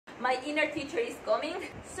My inner teacher is coming.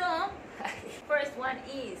 So, first one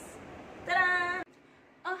is, ta-da!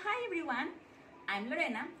 Oh, hi everyone. I'm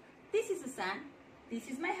Lorena. This is Susan. This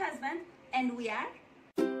is my husband, and we are...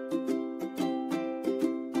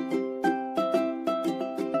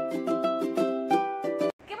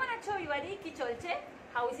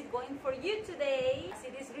 How is it going for you today? As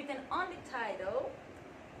it is written on the title,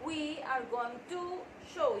 we are going to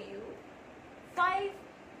show you 5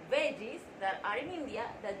 veggies that are in India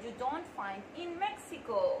that you don't find in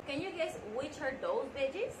Mexico. Can you guess which are those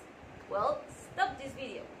veggies? Well, stop this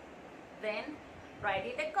video. Then write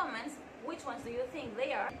in the comments which ones do you think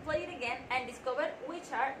they are. Play it again and discover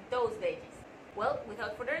which are those veggies. Well,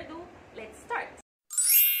 without further ado, let's start.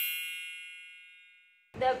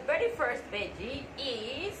 The very first veggie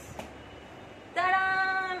is,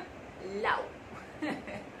 ta-da! Lau.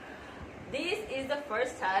 This is the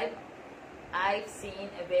first time I've seen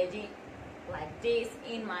a veggie like this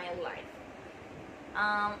in my life.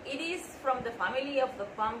 It is from the family of the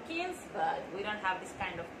pumpkins, but we don't have this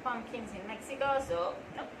kind of pumpkins in Mexico, so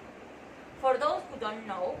no. For those who don't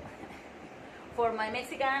know, for my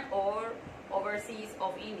Mexican or overseas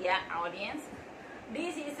of India audience,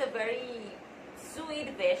 this is a very sweet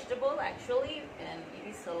vegetable actually, and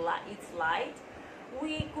it's light.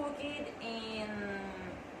 We cook it in,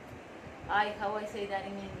 how I say that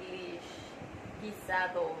in English,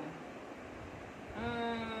 guisado.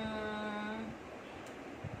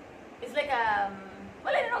 It's like a,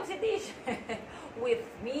 well, I don't know, it's a dish with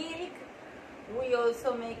milk. We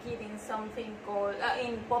also make it in something called,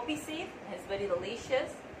 in poppy seed. It's very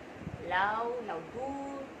delicious. Lau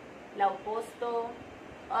dul, lau posto.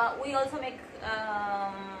 We also make,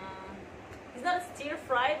 it's not a stir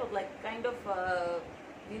fry, but like kind of,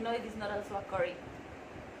 you know, it is not also a curry.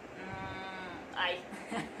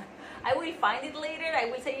 I will find it later. I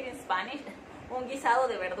will say it in Spanish. Un guisado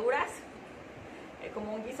de verduras,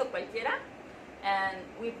 como un guiso cualquiera. And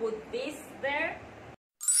we put this there.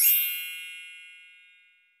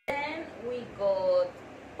 Then we got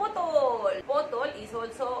potol. Potol is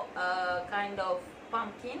also a kind of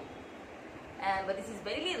pumpkin. But this is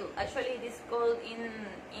very little. Actually, it is called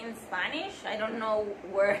in Spanish. I don't know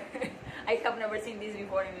where. I have never seen this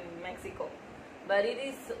before in Mexico. But it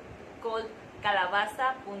is called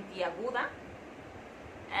calabaza puntiaguda.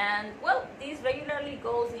 And well, this regularly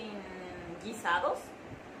goes in guisados.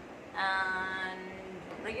 And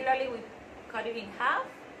regularly we cut it in half.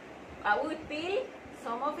 We would peel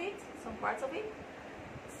some of it, some parts of it,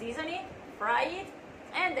 season it, fry it,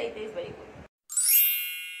 and they taste very good.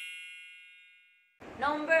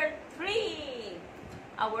 Number 3,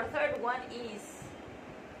 our third one is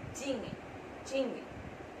chingue.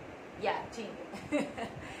 Yeah, chingue.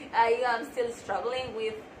 I am still struggling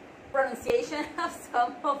with pronunciation of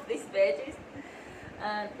some of these veggies.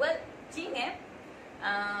 Well, chingue,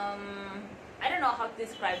 I don't know how to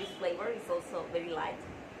describe this flavor. It's also very light,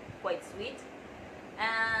 quite sweet.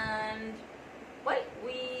 And well,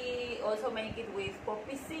 we also make it with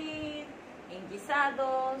poppy seed, in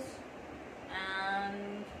guisados.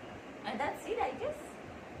 And that's it, I guess.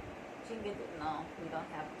 Chingue, no, we don't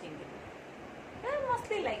have chingue.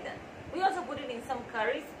 Mostly like that. We also put it in some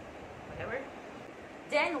curries, whatever.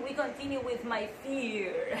 Then we continue with my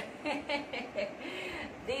fear.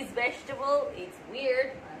 This vegetable, it's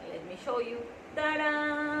weird. Let me show you.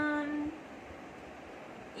 Ta-da!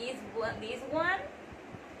 This one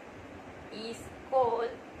is called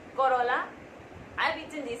corolla. I've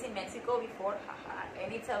eaten this in Mexico before,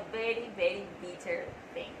 and it's a very, very bitter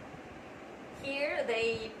thing. Here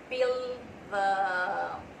they peel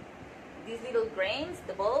these little grains,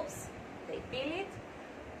 the bulbs, they peel it,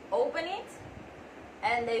 open it,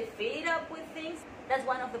 and they fill it up with things. That's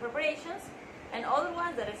one of the preparations. And other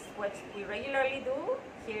ones, that is what we regularly do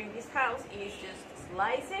here in this house, is just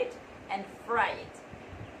slice it and fry it.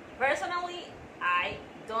 Personally, I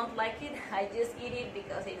don't like it. I just eat it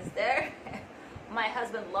because it's there. My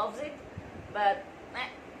husband loves it, but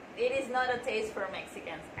it is not a taste for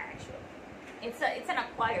Mexicans actually. It's an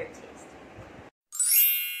acquired taste.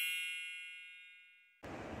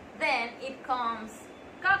 Then it comes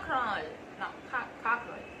cackerel. No,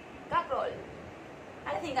 cackerel.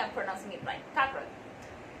 I think I'm pronouncing it right. Cackerel.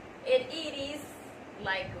 It is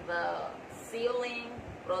like the sibling,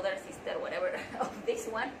 brother, sister, whatever of this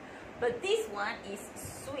one, but this one is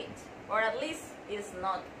sweet, or at least is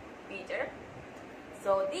not bitter.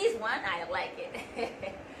 So this one I like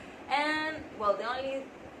it. And well, the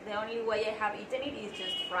only way I have eaten it is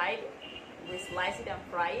just fried. We slice it and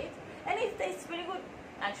fry it, and it tastes pretty good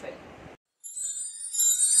actually.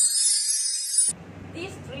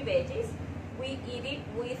 These 3 veggies we eat it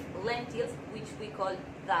with lentils, which we call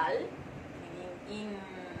dal.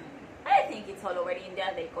 I think it's all over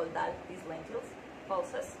India, they call dal, these lentils,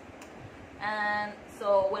 pulses. And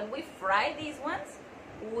so when we fry these ones,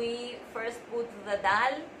 we first put the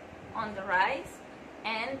dal on the rice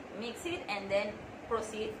and mix it, and then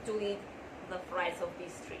proceed to eat the fries of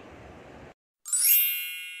these three.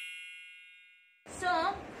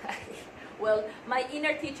 So, well, my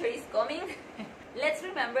inner teacher is coming. Let's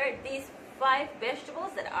remember these 5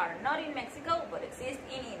 vegetables that are not in Mexico but exist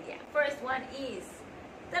in India. First one is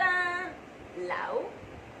ta-da, lau.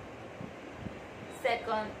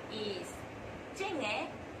 Second is chingue.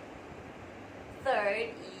 Third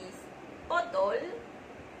is potol.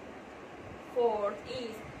 Fourth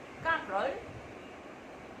is cacrol.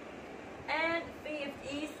 And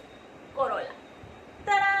fifth is corolla.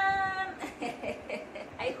 Ta-da!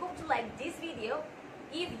 I hope you liked this video.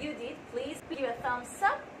 If you did, please give a thumbs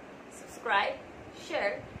up, subscribe,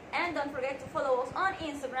 share, and don't forget to follow us on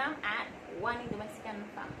Instagram at One Indomexican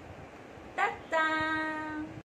Fam.